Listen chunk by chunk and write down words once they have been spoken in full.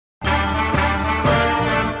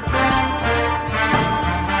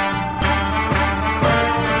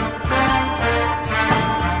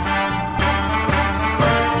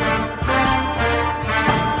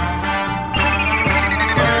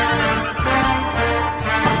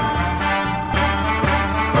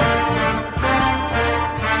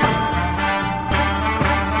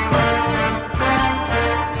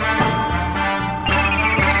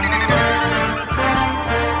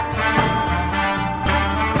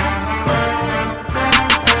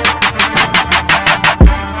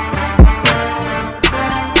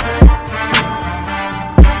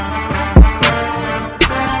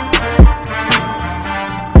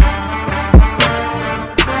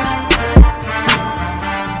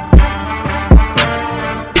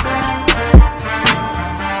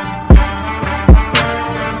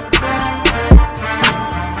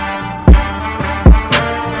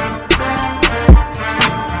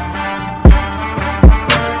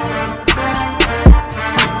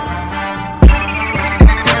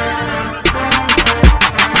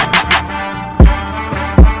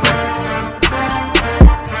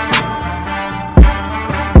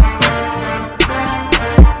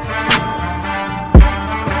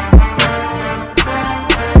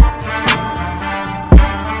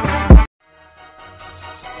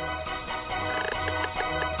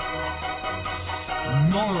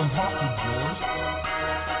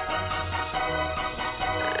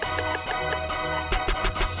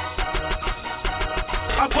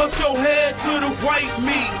I bust your head to the white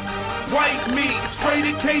meat. White meat, spray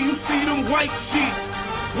the K, you see them white sheets.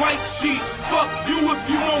 White sheets, fuck you if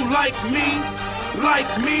you don't like me. Like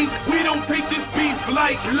me, we don't take this beef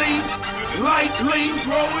lightly. Lightly,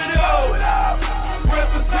 throw it up.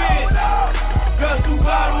 Represent. Guzzle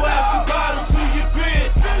bottle after bottle to your bed.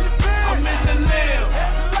 I'm in the lamb,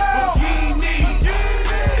 bikini.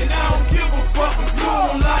 And I don't give a fuck if you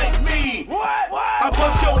don't like me. I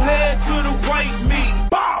bust your head to the white meat.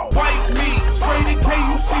 White meat, spray the K,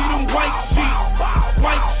 you see them white sheets.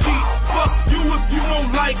 White sheets, fuck you if you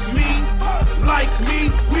don't like me. Like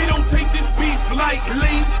me, we don't take this beef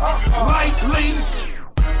lightly. Lightly.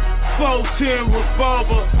 410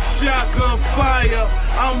 revolver, shotgun fire.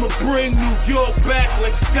 I'ma bring New York back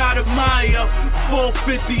like Scott Meyer.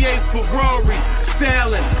 458 Ferrari,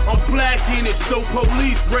 styling. I'm black in it, so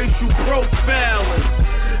police racial profiling.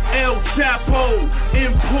 El Chapo,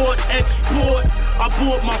 import, export. I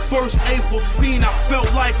bought my first A14, I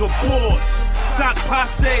felt like a boss. Sock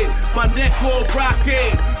passe, my neck all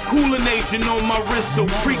rocket. Cooling agent on my wrist, so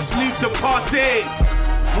freaks leave the party.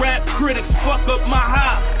 Rap critics fuck up my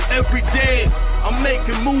high every day. I'm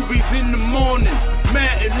making movies in the morning,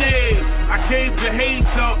 matinees. I gave the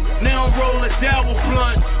haze up, now I'm rolling Dower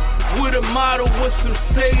blunts. With a model with some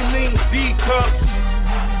saline D-cups.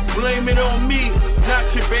 Blame it on me, not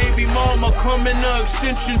your baby mama. Coming to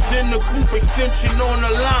extensions in the coupe, extension on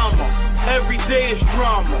the llama. Every day is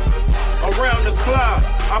drama, around the clock.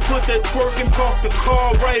 I put that twerk and park the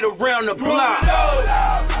car right around the block.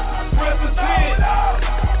 Represent,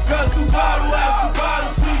 guzzle bottle after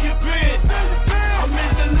bottle to your bed. I'm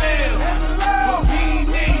in the lamb,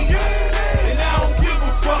 bikini. And I don't give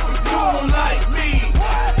a fuck if you don't like me.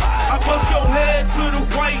 I bust your head to the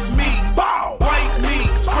white meat. White meat,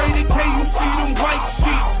 spray the K, you see them white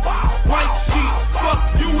sheets. White sheets, fuck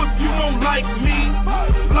you if you don't like me.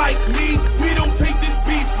 Like me, we don't take this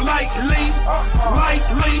beef lightly.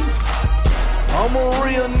 Lightly. I'm a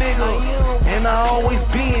real nigga, and I always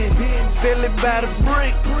been. Sell it by the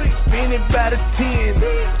brick, spin it by the tens.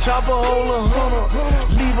 Chop a hole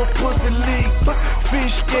 100, leave a pussy leak.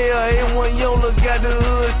 Fish scale, A1 Yola got the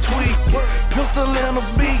hood tweak. Pistol and a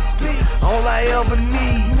beat, all I ever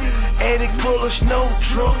need. Attic full of snow,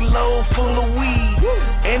 truck load full of weed.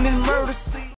 And this murder scene.